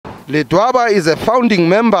Ledwaba is a founding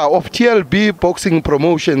member of TLB Boxing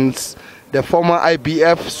Promotions. The former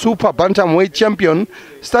IBF Super Bantamweight champion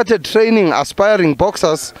started training aspiring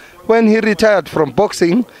boxers when he retired from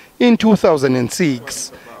boxing in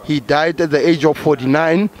 2006. He died at the age of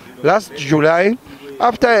 49 last July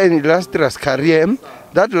after an illustrious career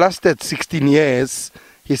that lasted 16 years.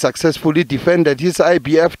 He successfully defended his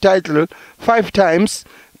IBF title 5 times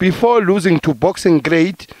before losing to boxing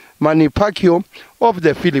great Manny Pacquiao of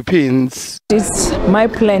the Philippines. It's my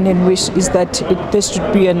plan and wish is that this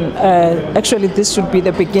should be this should be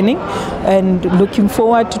the beginning, and looking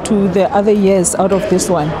forward to the other years out of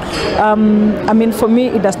this one. I mean, for me,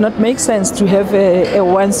 it does not make sense to have a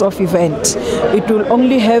once-off event. It will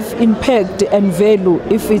only have impact and value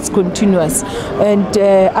if it's continuous. And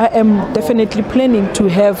I am definitely planning to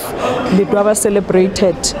have Ledwaba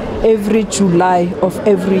celebrated every July of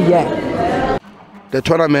every year. The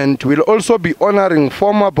tournament will also be honoring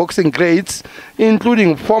former boxing greats,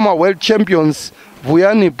 including former world champions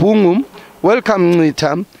Vuyani Bungu, Welcome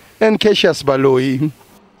Ncita, and Cassius Baloyi.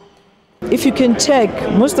 If you can check,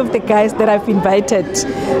 most of the guys that I've invited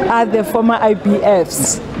are the former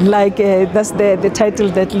IBFs, like that's the title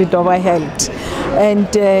that Ledwaba held. And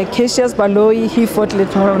Cassius Baloyi, he fought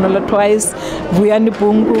Lehlohonolo twice. Vuyani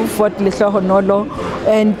Bungu fought Lehlohonolo.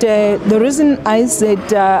 And the reason I said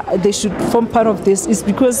they should form part of this is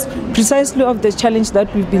because precisely of the challenge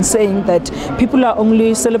that we've been saying, that people are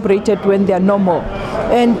only celebrated when they are normal.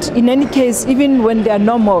 And in any case, even when they are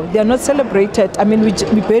normal, they are not celebrated. I mean, we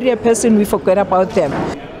bury a person, we forget about them.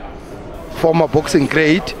 Former boxing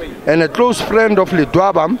great and a close friend of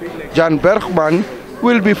Ledwaba, Bergman,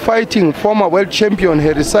 will be fighting former world champion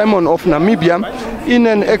Harry Simon of Namibia in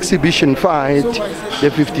an exhibition fight. The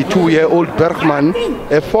 52-year-old Bergman,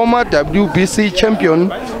 a former WBC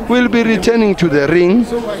champion, will be returning to the ring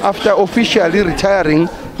after officially retiring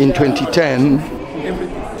in 2010.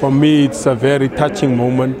 For me, it's a very touching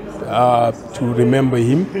moment to remember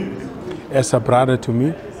him as a brother to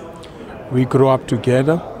me. We grew up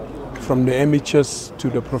together from the amateurs to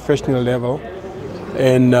the professional level.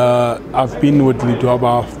 And I've been with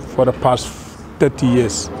Ledwaba for the past 30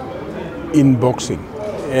 years in boxing,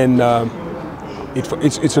 and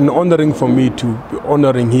it's an honoring for me to be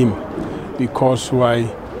honoring him, because why?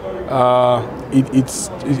 It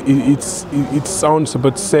sounds a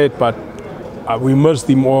bit sad, but we missed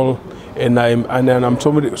him all, and I'm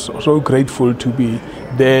so grateful to be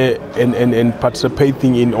there and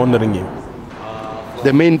participating in honoring him.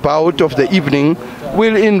 The main bout of the evening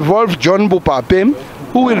will involve John Bupape,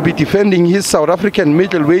 who will be defending his South African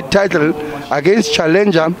middleweight title against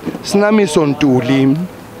challenger Snami Sontuli.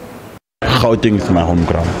 Gauteng is my home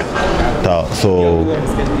ground. So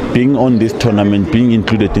being on this tournament, being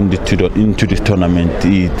included into this tournament,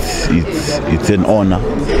 it's an honor.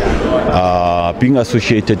 Being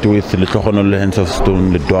associated with Lehlohonolo Hands of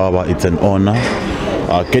Stone, Ledwaba, it's an honor.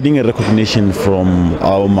 Getting a recognition from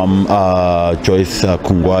our mom, Joyce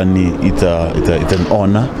Kungwani, it's an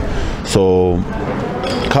honor. So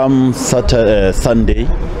come Sunday,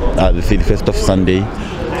 the 31st of Sunday,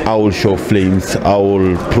 I will show flames. I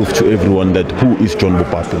will prove to everyone that who is John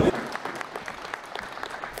Bupape.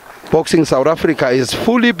 Boxing South Africa is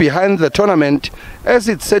fully behind the tournament as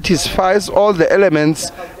it satisfies all the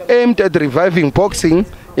elements aimed at reviving boxing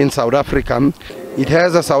in South Africa. It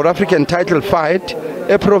has a South African title fight,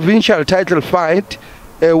 a provincial title fight,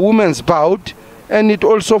 a women's bout, and it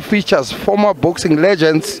also features former boxing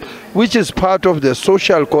legends, which is part of the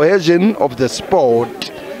social cohesion of the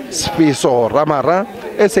sport. Spiso Ramara,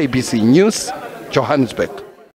 SABC News, Johannesburg.